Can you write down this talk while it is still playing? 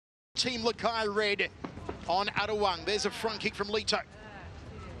Team Lakai red on Adiwang. There's a front kick from Lito.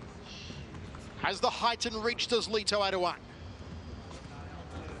 Has the height and reach does Lito Adiwang.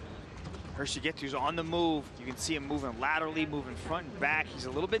 Hexigetu's on the move. You can see him moving laterally, moving front and back. He's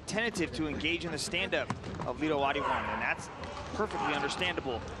a little bit tentative to engage in the stand-up of Lito Adiwang, and that's perfectly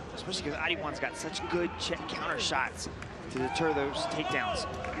understandable, especially because Adiwang's got such good counter shots to deter those takedowns.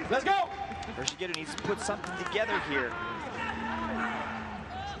 Let's go! Hexigetu needs to put something together here.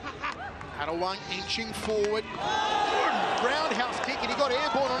 Adiwang inching forward. Roundhouse kick, and he got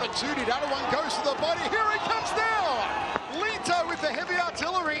airborne on a two-did. Adiwang goes to the body. Here he comes now! Lito with the heavy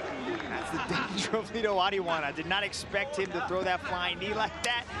artillery. That's the danger of Lito Adiwang. I did not expect him to throw that flying knee like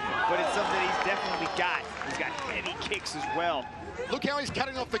that, but it's something he's definitely got. He's got heavy kicks as well. Look how he's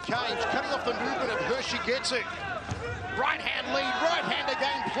cutting off the cage, cutting off the movement of Hexigetu. Right hand lead, right hand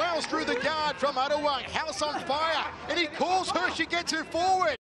again, plows through the guard from Adiwang. House on fire, and he calls Hexigetu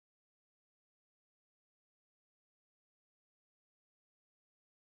forward.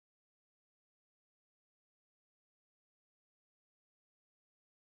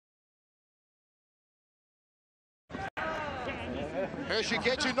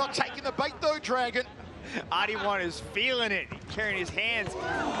 Hexigetu not taking the bait though, Dragon. Adiwang is feeling it, carrying his hands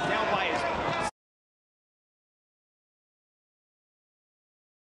down by his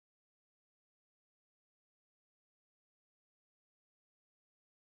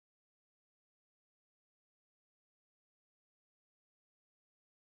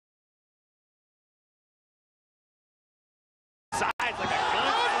sides like a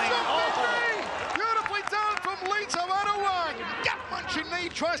gunsling. Oh, beautifully done from Lito Adiwang. Gut-munching knee,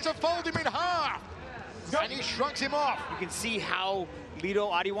 tries to fold him in half. And he shrugs him off. You can see how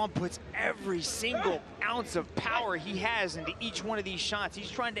Lito Adiwang puts every single ounce of power he has into each one of these shots. He's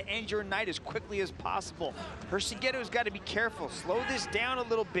trying to end your night as quickly as possible. Hexigetu's got to be careful. Slow this down a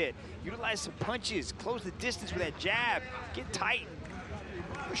little bit. Utilize some punches. Close the distance with that jab. Get tight.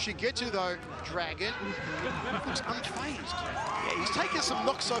 Hexigetu, though, Dragon, looks unfazed. Yeah, he's taken some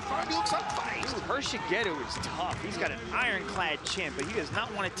knocks so far, and he looks unfazed. Hexigetu is tough. He's got an ironclad chin, but he does not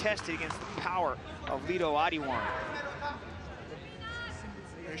want to test it against the power of Lito Adiwang.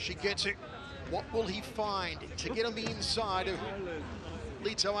 Hexigetu, what will he find to get on the inside of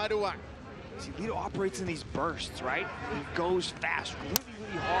Lito Adiwang? See, Lito operates in these bursts, right? He goes fast,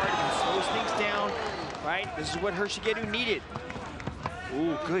 really hard, and slows things down, right? This is what Hexigetu needed.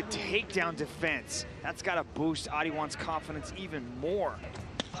 Ooh, good takedown defense. That's got to boost Adiwang's confidence even more.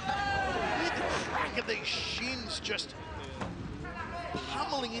 Look at the crack of these shins just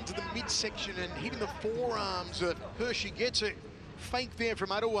pummeling into the midsection and hitting the forearms of Hexigetu. Fake there from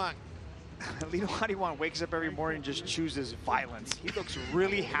Adiwang. Lito Adiwang wakes up every morning and just chooses violence. He looks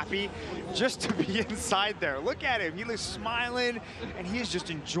really happy just to be inside there. Look at him. He looks smiling, and he is just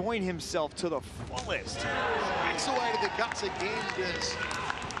enjoying himself to the fullest. Backs away to the guts again, does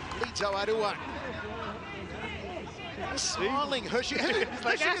Lito Adiwang. Smiling.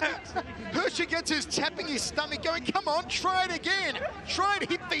 Hexigetu's tapping his stomach, going, come on, try it again. Try and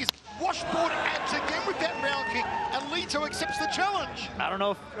hit these washboard abs again with that round kick, and Lito accepts the challenge. I don't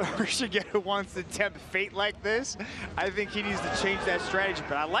know if Hexigetu wants to tempt fate like this. I think he needs to change that strategy,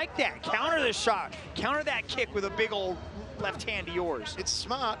 but I like that. Counter the shot. Counter that kick with a big old left hand to yours. It's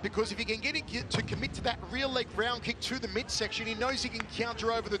smart, because if he can get it to commit to that rear leg round kick to the midsection, he knows he can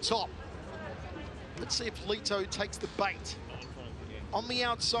counter over the top. Let's see if Lito takes the bait. On the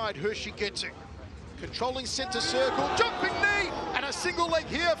outside, Hexigetu. Controlling center circle, jumping knee, and a single leg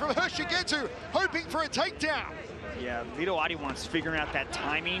here from Hexigetu, hoping for a takedown. Yeah, Lito Adiwang's figuring out that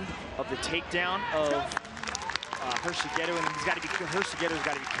timing of the takedown of Hexigetu, and Hexigetu's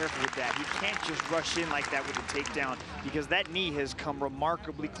got to be careful with that. He can't just rush in like that with the takedown, because that knee has come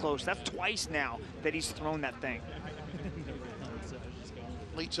remarkably close. That's twice now that he's thrown that thing.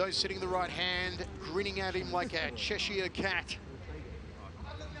 Lito sitting the right hand, grinning at him like a Cheshire cat.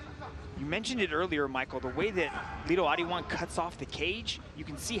 You mentioned it earlier, Michael, the way that Lito Adiwang cuts off the cage. You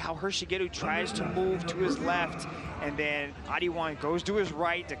can see how Hexigetu tries to move to his left, and then Adiwang goes to his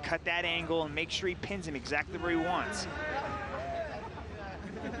right to cut that angle and make sure he pins him exactly where he wants.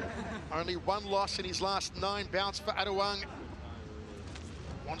 Only one loss in his last 9 bouts for Adiwang.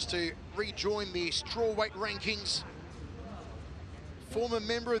 Wants to rejoin the strawweight rankings. Former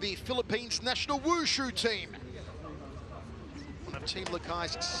member of the Philippines national wushu team. One of Team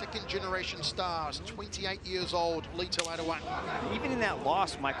Lakai's second-generation stars, 28 years old, Lito Adiwang. Even in that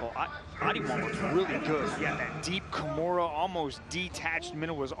loss, Michael, Adiwang was really good. He had that deep Kimura, almost detached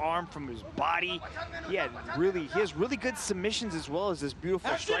middle of his arm from his body. He has really good submissions, as well as this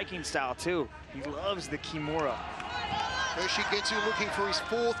beautiful striking style too. He loves the Kimura. Hexigetu looking for his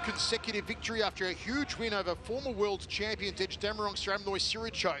 4th consecutive victory after a huge win over former world champion Damarong Sramnoy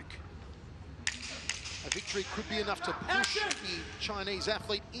Sirichoke. A victory could be enough to push the Chinese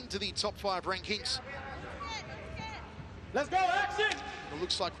athlete into the top 5 rankings. Let's go, action! It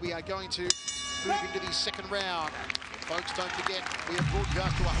looks like we are going to move into the second round. Folks, don't forget, we are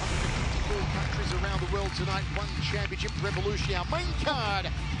broadcast to 154 countries around the world tonight. One championship revolution, our main card,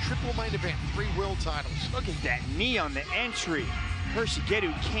 triple main event, 3 world titles. Look at that knee on the entry.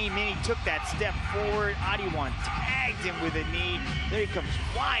 Hexigetu came in, he took that step forward. Adiwang tagged him with a knee. There he comes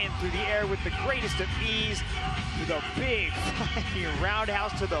flying through the air with the greatest of ease, with a big flying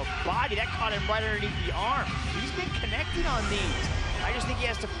roundhouse to the body. That caught him right underneath the arm. He's been connected on these. I just think he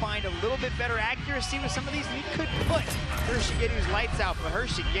has to find a little bit better accuracy with some of these, and he could put Hexigetu's lights out, but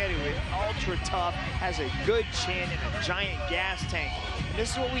Hexigetu is ultra tough, has a good chin and a giant gas tank. And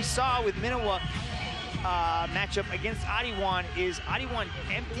this is what we saw with Minowa matchup against Adiwang. Is Adiwang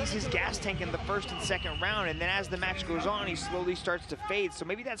empties his gas tank in the 1st and 2nd round, and then as the match goes on, he slowly starts to fade. So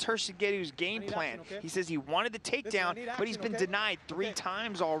maybe that's Hexigetu's game plan. He says he wanted the takedown, but he's been denied 3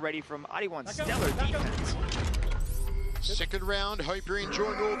 times already from Adiwang's stellar defense. Second round, hope you're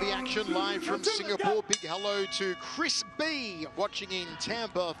enjoying all the action live from Singapore. Big hello to Chris B, watching in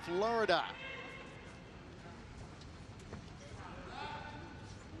Tampa, Florida.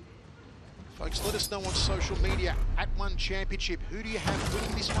 Folks, let us know on social media at One Championship. Who do you have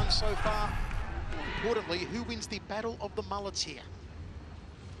winning this one so far? More importantly, who wins the Battle of the Mullets here?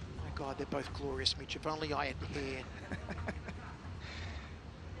 My God, they're both glorious, Mitch. If only I had hair.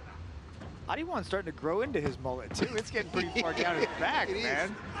 Adiwang's starting to grow into his mullet, too. It's getting pretty far down his back,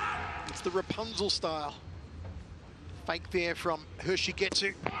 man. It's the Rapunzel style. Fake there from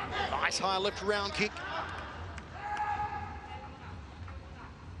Hexigetu. Nice high left round kick.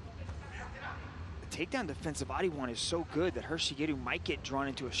 The takedown defense of Adiwang is so good that Hexigetu might get drawn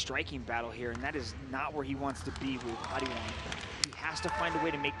into a striking battle here, and that is not where he wants to be with Adiwang. He has to find a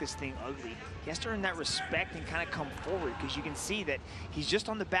way to make this thing ugly. He has to earn that respect and kind of come forward, because you can see that he's just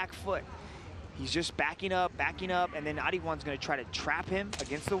on the back foot. He's just backing up, and then Adiwang's going to try to trap him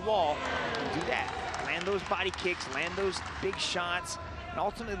against the wall and do that. Land those body kicks, land those big shots, and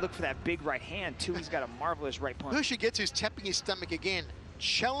ultimately look for that big right hand, too. He's got a marvelous right punch. Hexigetu's tapping his stomach again,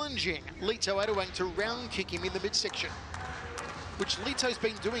 challenging Lito Adiwang to round kick him in the midsection, which Lito's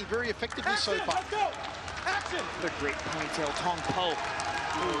been doing very effectively so far. Let's go! Action! Another great ponytail, Tong Po.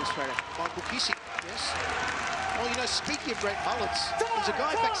 Michael Kissing, yes. Well, you know, speaking of great mullets, there's a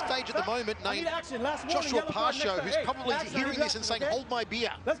guy backstage at the moment named Joshua Pasho, who's probably hearing this and saying, hold my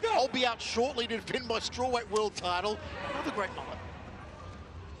beer. I'll be out shortly to defend my strawweight world title. Another great mullet.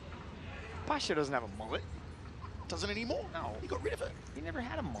 Pasho doesn't have a mullet. Doesn't anymore? No. He got rid of it. He never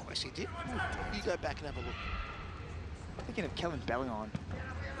had a mullet. Yes, he did. You go back and have a look. I'm thinking of Kevin Bellion.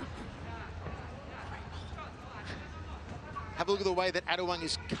 Have a look at the way that Adiwang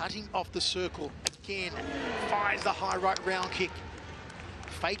is cutting off the circle. Again, fires the high right round kick.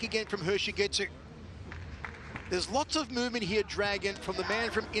 Fake again from Hexigetu. There's lots of movement here, Dragon, from the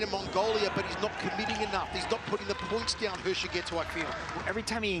man from Inner Mongolia, but he's not committing enough. He's not putting the points down, Hexigetu, I feel. Every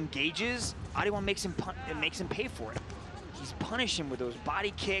time he engages, Adiwang makes him pay for it. He's punishing with those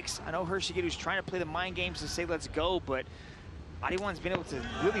body kicks. I know Hexigetu's trying to play the mind games to say let's go, but Adiwang's been able to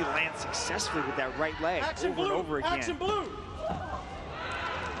really land successfully with that right leg over and over again. Action blue!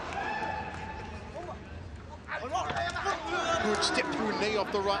 Good step through knee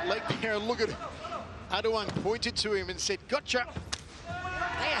off the right leg there. Look at Adiwang pointed to him and said, gotcha. They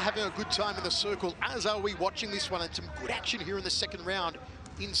are having a good time in the circle, as are we watching this one. And some good action here in the second round.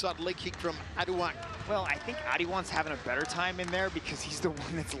 Inside leg kick from Adiwang. Well, I think Adiwang's having a better time in there because he's the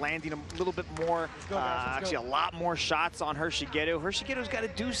one that's landing a little bit more, actually a lot more shots on Hexigetu. Hexigetu's got to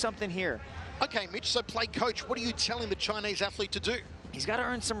do something here. Okay, Mitch, so play coach. What are you telling the Chinese athlete to do? He's got to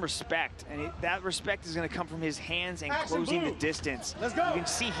earn some respect, and that respect is going to come from his hands and closing the distance. Let's go. You can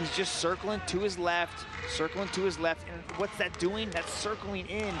see he's just circling to his left, and what's that doing? That's circling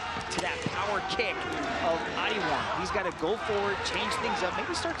in to that power kick of Adiwang. He's got to go forward, change things up,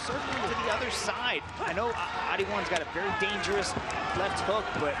 maybe start circling to the other side. I know Adiwang's got a very dangerous left hook,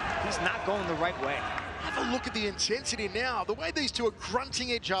 but he's not going the right way. Have a look at the intensity now. The way these two are grunting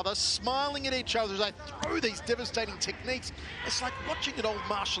each other, smiling at each other as they throw these devastating techniques. It's like watching an old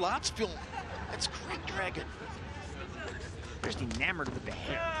martial arts film. That's great, Dragon. Just enamored with the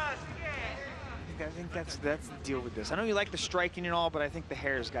hair. I think that's the deal with this. I know you like the striking and all, but I think the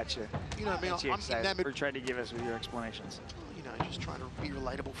hair's got you. You know, I mean, I'm enamored. Or tried to give us with your explanations. You know, just trying to be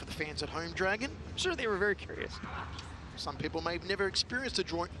relatable for the fans at home, Dragon. I'm sure they were very curious. Some people may have never experienced a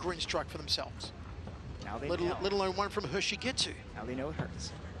groin strike for themselves. Now they let alone one from Hexigetu. Now they know it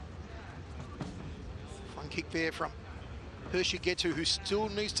hurts. Fun kick there from Hexigetu, who still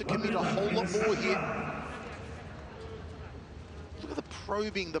needs to commit a whole lot more here. Look at the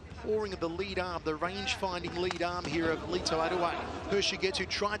probing, the pouring of the lead arm, the range-finding lead arm here of Lito Adiwang. Hexigetu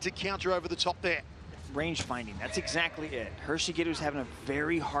tried to counter over the top there. Range finding, that's exactly it. Hexigetu's having a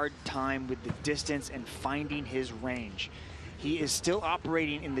very hard time with the distance and finding his range. He is still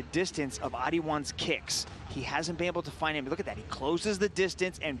operating in the distance of Adiwang's kicks. He hasn't been able to find him. Look at that, he closes the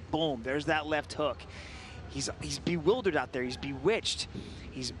distance and boom, there's that left hook. He's bewildered out there, he's bewitched.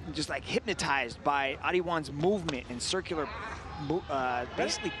 He's just like hypnotized by Adiwang's movement and circular,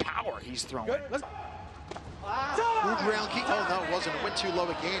 basically power he's throwing. Good round kick. Oh no, it wasn't, it went too low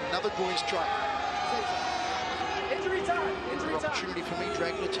again. Another groin strike. Injury time. Injury time. Opportunity for me,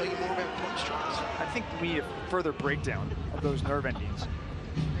 Dragon, to tell you more about groin strikes. I think we need a further breakdown of those nerve endings.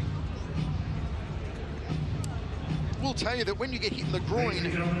 We'll tell you that when you get hit in the groin,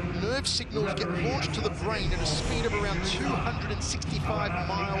 nerve signals get launched to the brain at a speed of around 265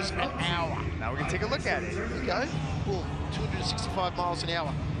 miles an hour. Now we're gonna take a look at it. There you go. Boom, 265 miles an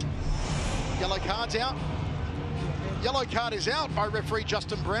hour. Yellow card's out. Yellow card is out by referee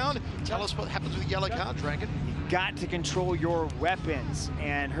Justin Brown. Tell us what happens with the yellow card, Dragon. You've got to control your weapons,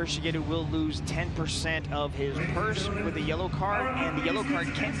 and Hexigetu will lose 10% of his purse with a yellow card, and the yellow card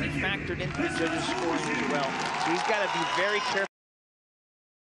can be factored into the judges' scoring as well. So he's got to be very careful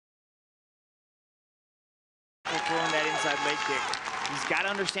throwing that inside leg kick. He's got to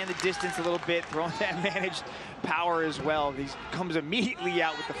understand the distance a little bit, throwing that managed power as well. He comes immediately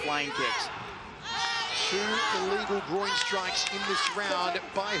out with the flying kicks. 2 illegal groin strikes in this round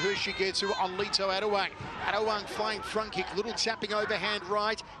by Hexigetu on Lito Adiwang. Adiwang flying front kick, little tapping overhand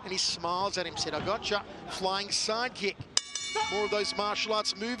right, and he smiles at him, said, I gotcha. Flying side kick. More of those martial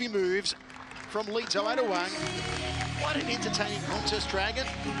arts movie moves from Lito Adiwang. What an entertaining contest, Dragon.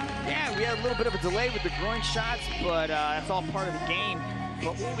 Yeah, we had a little bit of a delay with the groin shots, but that's all part of the game.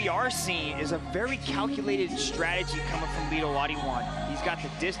 But what we are seeing is a very calculated strategy coming from Lito Adiwang. He's got the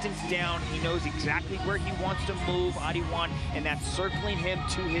distance down. He knows exactly where he wants to move Adiwang, and that's circling him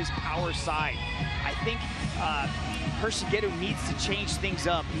to his power side. I think Hexigetu needs to change things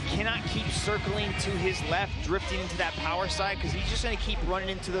up. He cannot keep circling to his left, drifting into that power side, because he's just going to keep running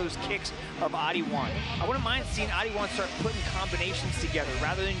into those kicks of Adiwang. I wouldn't mind seeing Adiwang start putting combinations together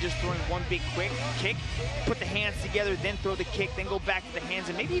rather than just throwing one big quick kick, put the hands together, then throw the kick, then go back to the hands,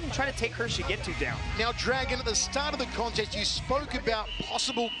 and maybe even try to take Hexigetu down. Now, Dragon, at the start of the contest, you spoke about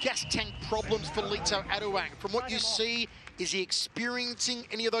possible gas tank problems for Lito Adiwang. From what you see, is he experiencing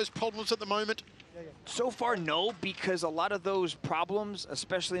any of those problems at the moment? So far, no, because a lot of those problems,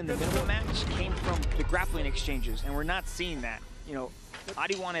 especially in the middle match, came from the grappling exchanges, and we're not seeing that. You know,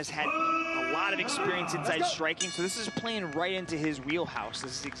 Adiwang has had a lot of experience inside striking, so this is playing right into his wheelhouse.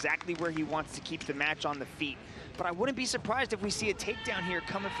 This is exactly where he wants to keep the match on the feet. But I wouldn't be surprised if we see a takedown here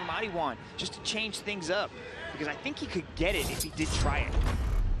coming from Adiwang, just to change things up, because I think he could get it if he did try it.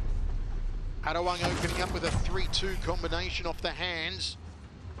 Adiwang opening up with a 3-2 combination off the hands.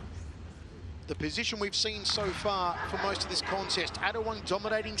 The position we've seen so far for most of this contest. Adiwang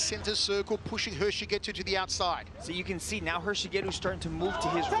dominating center circle, pushing Hexigetu to the outside. So you can see now Hexigetu's starting to move to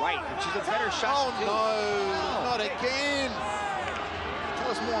his right, which is a better shot. Oh no, not again.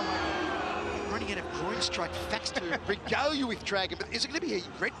 Tell us more, Mike. I'm running out of groin strike facts to regale you with, Dragon, but is it going to be a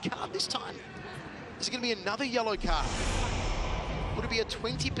red card this time? Is it going to be another yellow card? Would it be a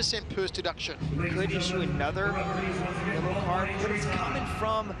 20% purse deduction? He could issue another yellow card, but it's coming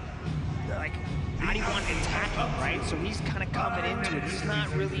from like Adiwang attacking, right? So he's kind of coming into it. He's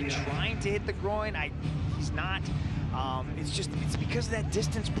not really trying to hit the groin. He's not. It's because of that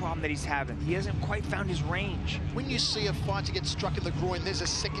distance problem that he's having. He hasn't quite found his range. When you see a fighter get struck in the groin, there's a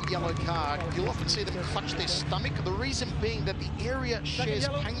second yellow card. You'll often see them clutch their stomach. The reason being that the area shares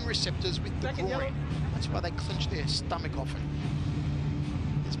pain receptors with the groin. That's why they clench their stomach often.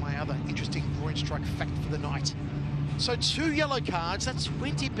 There's my other interesting groin strike fact for the night. So 2 yellow cards, that's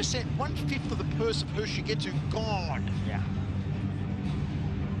 20%, 1/5 of the purse of Hexigetu gone. Yeah.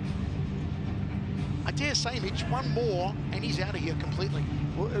 I dare say, Mitch, one more and he's out of here completely.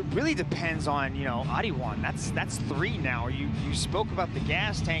 Well, it really depends on, you know, Adiwang. That's 3 now. You spoke about the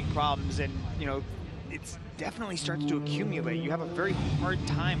gas tank problems, and, you know, it's definitely starts to accumulate. You have a very hard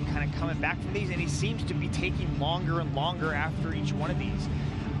time kind of coming back from these, and he seems to be taking longer and longer after each one of these.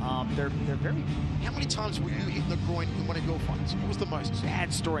 They're very How many times were you hit in the groin in one of your fights? What was the most?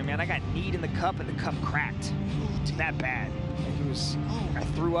 bad story, man. I got kneed in the cup and the cup cracked. That bad. It was. I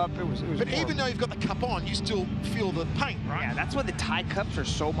threw up. It was. But horrible. even though you've got the cup on, you still feel the pain, right? Yeah, that's why the Thai cups are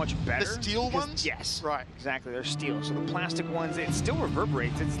so much better. The steel ones? Yes. Right. Exactly, they're steel. So the plastic ones, it still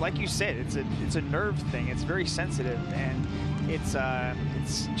reverberates. It's like you said, it's a nerve thing. It's very sensitive, and it's the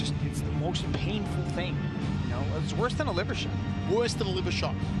most painful thing. You know, it's worse than a liver shot. Worse than a liver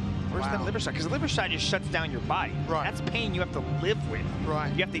shot. Worse than a liver shot, because a liver shot just shuts down your body. Right. That's pain you have to live with.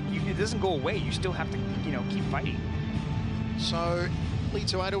 Right. You have to. It doesn't go away. You still have to, keep fighting. So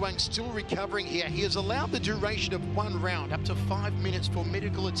Lito Adiwang still recovering here. He has allowed the duration of 1 round, up to 5 minutes for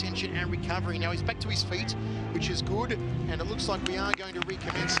medical attention and recovery. Now he's back to his feet, which is good, and it looks like we are going to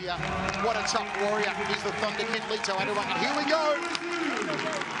recommence here. What a tough warrior is the Thunder Kid, Lito Adiwang, and here we go.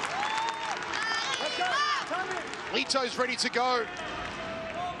 Lito's ready to go.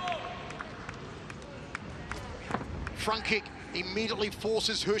 Front kick immediately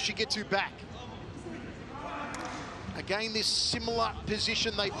forces Hexigetu back. Again, this similar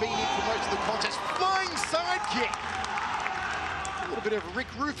position they've been in for most of the contest. Flying side kick. A little bit of Rick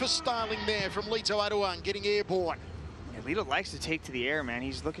Rufus styling there from Lito Adiwang, getting airborne. Yeah, Lito likes to take to the air, man.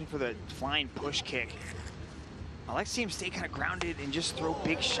 He's looking for the flying push kick. I like to see him stay kind of grounded and just throw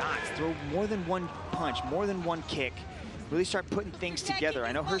big shots. Throw more than one punch, more than one kick. Really start putting things together.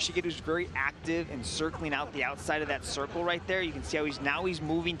 I know Hexigetu is very active and circling out the outside of that circle right there. You can see how he's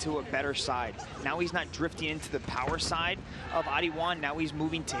moving to a better side. Now he's not drifting into the power side of Adiwang. Now he's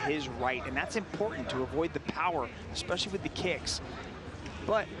moving to his right, and that's important to avoid the power, especially with the kicks.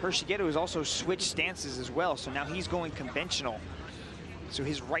 But Hexigetu has also switched stances as well, so now he's going conventional. So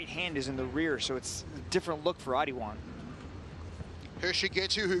his right hand is in the rear, so it's a different look for Adiwang.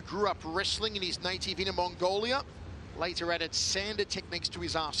 Hexigetu, who grew up wrestling in his native Inner Mongolia, later added sander techniques to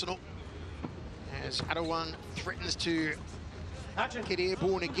his arsenal, as Adiwang threatens to get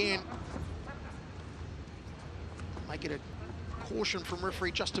airborne again. Make it a caution from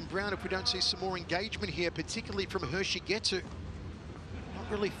referee Justin Brown if we don't see some more engagement here, particularly from Hexigetu.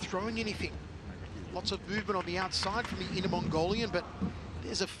 Not really throwing anything. Lots of movement on the outside from the Inner Mongolian, but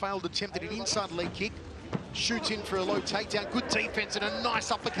there's a failed attempt at an inside leg kick. Shoots in for a low takedown. Good defense and a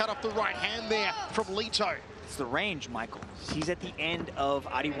nice uppercut off the right hand there from Lito. It's the range, Michael. He's at the end of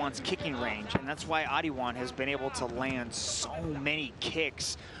Adiwang's kicking range, and that's why Adiwang has been able to land so many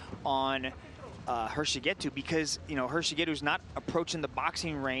kicks on Hexigetu, because Hexigetu's not approaching the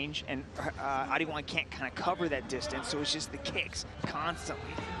boxing range, and Adiwang can't kind of cover that distance, so it's just the kicks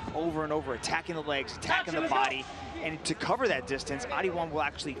constantly, over and over, attacking the legs, attacking the body, and to cover that distance, Adiwang will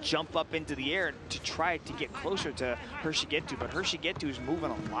actually jump up into the air to try to get closer to Hexigetu, but Hexigetu is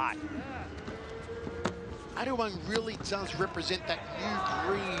moving a lot. Adiwang really does represent that new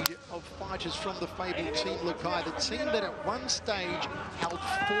breed of fighters from the fabled Team Lakai, the team that at one stage held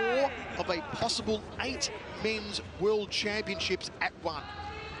 4 of a possible 8 men's world championships at one.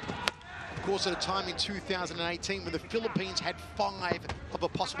 Of course, at a time in 2018 when the Philippines had 5 of a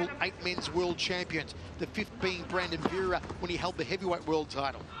possible 8 men's world champions, the 5th being Brandon Vera when he held the heavyweight world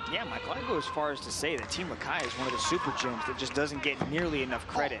title. Yeah, Michael, I'd go as far as to say that Team Lakai is one of the super gyms that just doesn't get nearly enough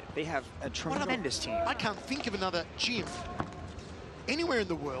credit. They have a tremendous team. I can't think of another gym anywhere in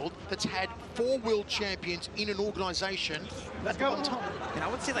the world that's had 4 world champions in an organization at one time. And I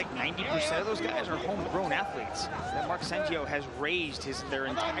would say like 90% of those guys are homegrown athletes that Mark Sengio has raised their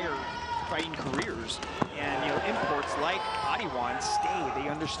entire fighting careers, and imports like Adiwang stay. They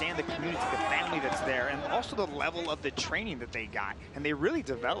understand the community, the family that's there, and also the level of the training that they got, and they really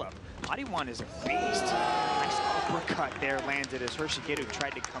develop. Adiwang is a beast. Nice uppercut there landed as Hexigetu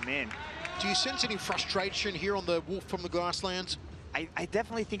tried to come in. Do you sense any frustration here on the Wolf from the Grasslands? I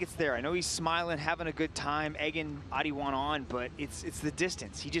definitely think it's there. I know he's smiling, having a good time, egging Adiwang on, but it's the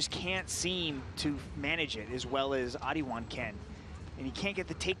distance. He just can't seem to manage it as well as Adiwang can. And he can't get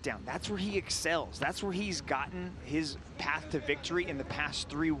the takedown. That's where he excels. That's where he's gotten his path to victory in the past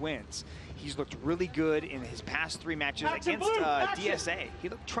 3 wins. He's looked really good in his past 3 matches against DSA. He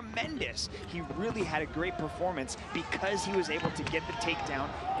looked tremendous. He really had a great performance because he was able to get the takedown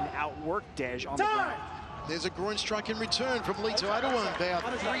and outwork Dej on the ground. There's a groin strike in return from Lito Adiwang. They are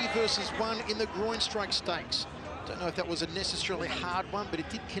 3 versus 1 in the groin strike stakes. Don't know if that was a necessarily hard one, but it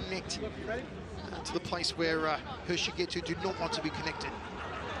did connect to the place where Hexigetu did not want to be connected.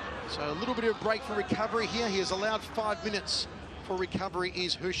 So a little bit of a break for recovery here. He has allowed 5 minutes for recovery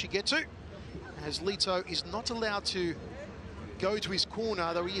is Hexigetu, as Lito is not allowed to go to his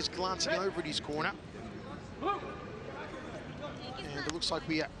corner, though he is glancing over at his corner. And it looks like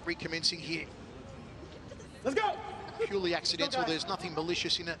we are recommencing here. Let's go! purely accidental. There's nothing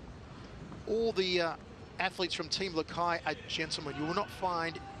malicious in it. All the athletes from Team Lakai are gentlemen. You will not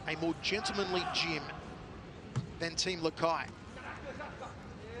find a more gentlemanly gym than Team Lakai.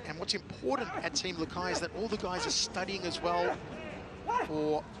 And what's important at Team Lakai is that all the guys are studying as well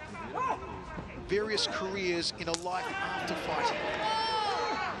for various careers in a life after fighting.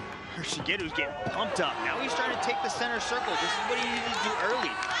 Hexigetu's getting pumped up. Now he's trying to take the center circle. This is what he needed to do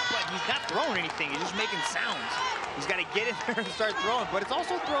early. But he's not throwing anything. He's just making sounds. He's got to get in there and start throwing. But it's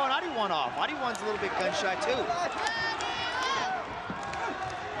also throwing Adiwang off. Adiwang's a little bit gun shy too.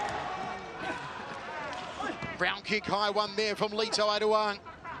 Round kick, high one there from Lito Adiwang.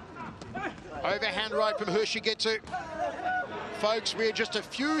 Overhand right from Hexigetu. Folks, we're just a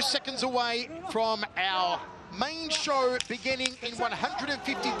few seconds away from our main show beginning in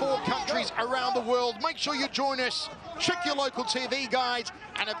 154 countries around the world. Make sure you join us. Check your local TV guides,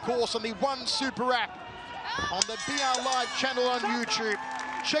 and of course on the One Super app on the BR Live channel on YouTube.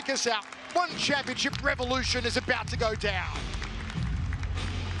 Check us out. One Championship Revolution is about to go down.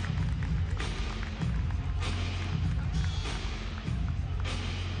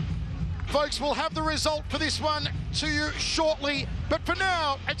 Folks, we'll have the result for this one to you shortly. But for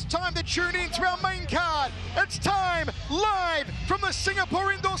now, it's time to tune in to our main card. It's time, live from the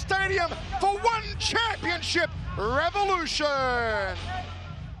Singapore Indoor Stadium, for One Championship Revolution.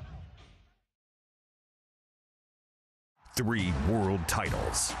 3 world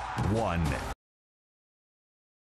titles, 1